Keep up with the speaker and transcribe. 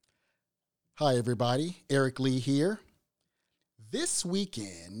Hi, everybody. Eric Lee here. This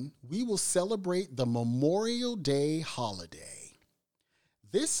weekend, we will celebrate the Memorial Day holiday.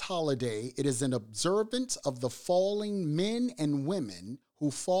 This holiday, it is an observance of the fallen men and women who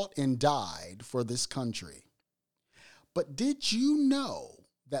fought and died for this country. But did you know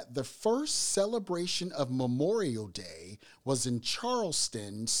that the first celebration of Memorial Day was in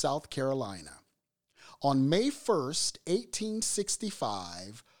Charleston, South Carolina? On May 1st,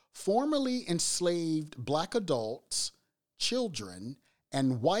 1865, formerly enslaved black adults, children,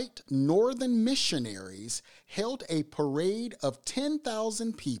 and white northern missionaries held a parade of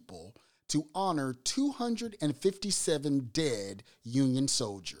 10,000 people to honor 257 dead Union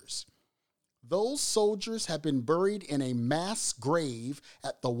soldiers. Those soldiers have been buried in a mass grave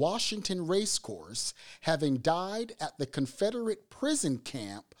at the Washington Racecourse, having died at the Confederate prison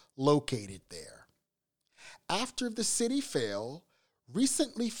camp located there. After the city fell,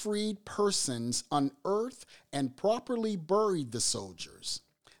 recently freed persons unearthed and properly buried the soldiers.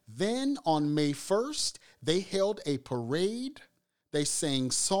 Then on May 1st, they held a parade, they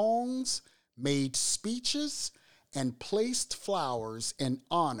sang songs, made speeches, and placed flowers in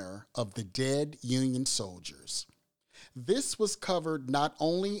honor of the dead Union soldiers. This was covered not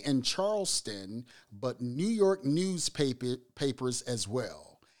only in Charleston, but New York newspapers as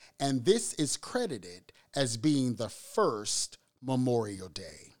well. And this is credited as being the first Memorial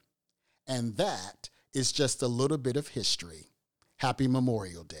Day. And that is just a little bit of history. Happy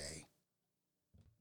Memorial Day.